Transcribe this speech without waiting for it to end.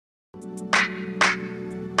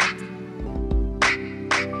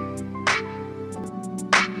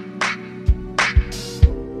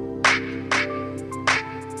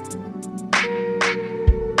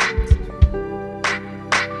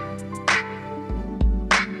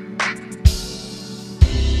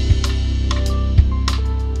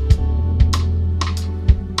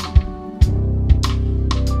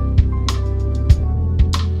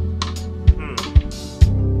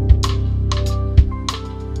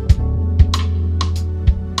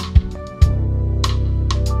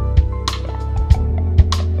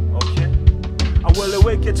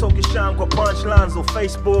Usishike toki shangwa punchlines on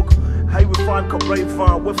Facebook. How we find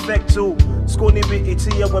Grapevine, we fake too. Skoni BET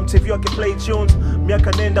ya MTV wake play tunes.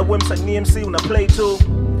 Miaka nenda wemsanii MC una play too.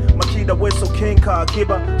 Makida Weso King Ka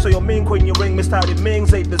Kiba. So your mean kwenye ring mistari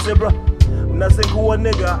Mings ain't the zebra. Unazingua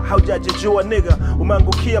nigga, haujajijua nigga.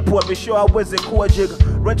 Umeangukia pua bisho hawezi kuwa jiga.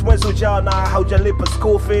 Rent mwezi ujao na haujalipa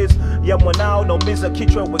school fees. Ya mwanao naumiza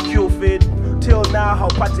kichwa we Q-Fid. Till now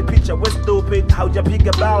haupati picha we stupid.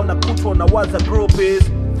 Haujapiga bao na kutwa na waza groupies.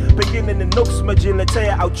 Pengine ni nooks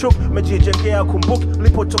mejiletea au chuk mejijengea kumbuki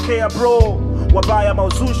lipotokea bro. Wabaya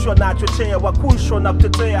mauzushwa na chochea wakushwa na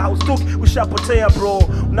kutetea haustuki ushapotea bro.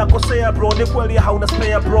 Unakosea bro, ni kweli hauna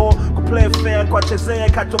spare bro. Kuplay fair kwa chezea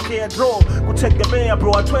ikatokea draw. Kutegemea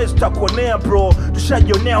bro, hatuwezi tutakuonea bro.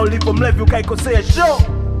 Tushajionea ulipo mlevi ukaikosea show.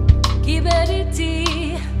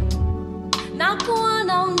 Kiberiti na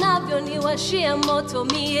kuona unavyo niwashia moto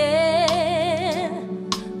mie.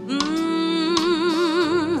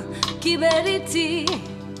 Kiberiti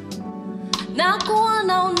na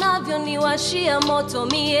kuona unavyo niwashia moto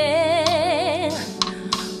mie.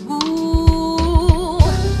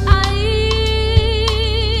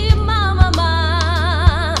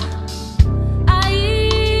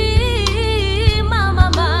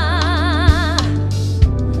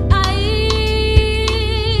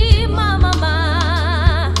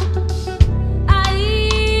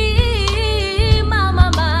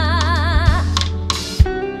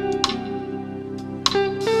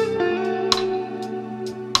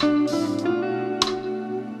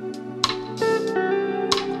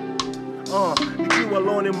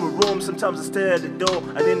 Alone in my room, sometimes I stare at the door.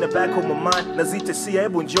 And in the back of my mind, nazite siya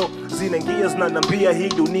ebu njo. Zinaingia zinaniambia hii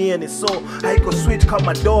dunia ni so. Haiko sweet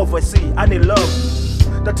kama dove, I see, I need love.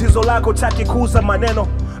 Tatizo lako taki kuuza maneno.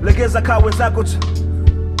 Legeza kaa wenzako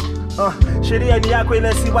sheria ni yako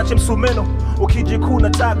ile siwache msumeno. Ukijikuna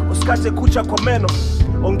tako, usikate kucha kwa meno.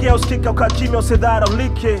 Ongea usikika ukakimya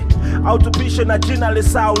usidharaulike. Au tupishe na jina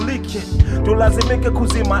lisaulike. Tulazimike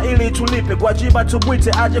kuzima ili tulipe. Gwajiba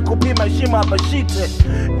tubwite aje kupima heshima bashite.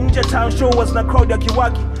 Nje town show was na crowd ya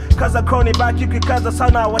kiwaki. Kaza crowni baki ukikaza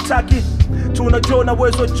sana hawataki. Tunajona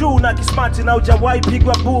wezo juu na kismati na ujawai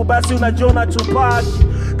pigwa buu basi unajona tupaki.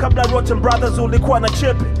 Kabla Rotten Brothers ulikuwa na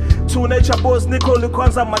chepe. Tunecha boss niko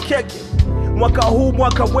ulikuanza makeke. Mwaka huu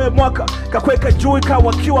mwaka we mwaka kakweka juu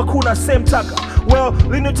ikawakiwa kuna same taka. Well,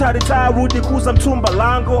 lini tarita rudi kuza mtumba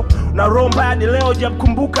lango. Na romba hadi leo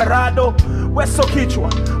jamkumbuka rado. Weso kichwa,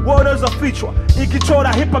 unaweza fichwa.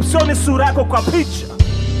 Ikichora hip hop sioni sura yako kwa picha.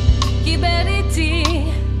 Kiberiti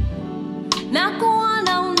na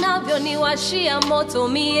kuona unavyo niwashia moto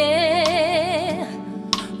mie.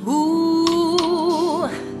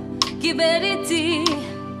 Kiberiti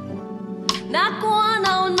na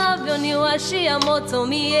kuona unavyo niwashia moto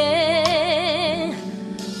mie.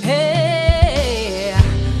 Hey.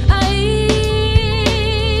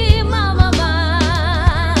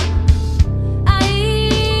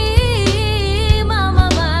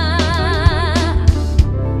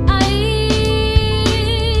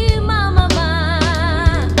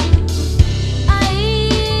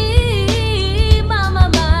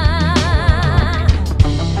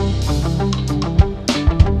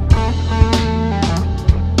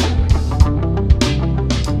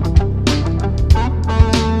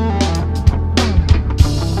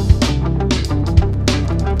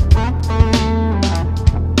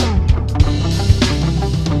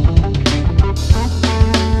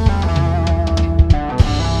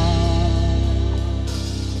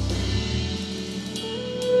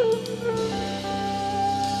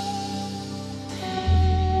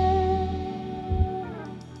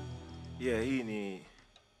 Yeah, hii ni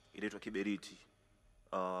inaitwa Kiberiti.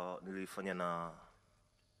 Nilifanya na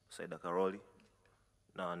Saida Karolli.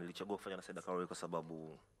 Na nilichagua kufanya na Saida Karolli kwa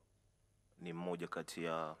sababu ni mmoja kati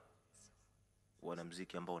ya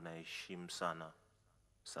wanamuziki ambao naheshimu sana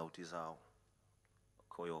sauti zao.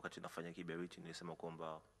 Kwa hiyo wakati nafanya Kiberiti nilisema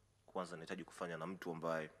kwamba kwanza nahitaji kufanya na mtu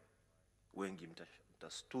ambaye wengi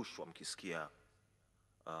mtastushwa mkisikia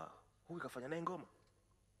huyu kafanya naye ngoma.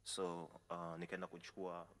 So nikaenda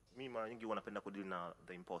kuchukua, mimi mara nyingi wanapenda kudili na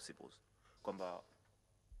the impossibles, kwamba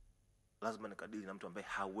lazima nikadili na mtu ambaye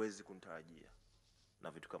hawezi kunitarajia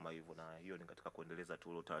na vitu kama hivyo. Na hiyo ni katika kuendeleza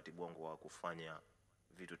tu utaratibu wangu wa kufanya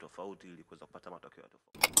vitu tofauti ili kuweza kupata matokeo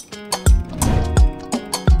tofauti.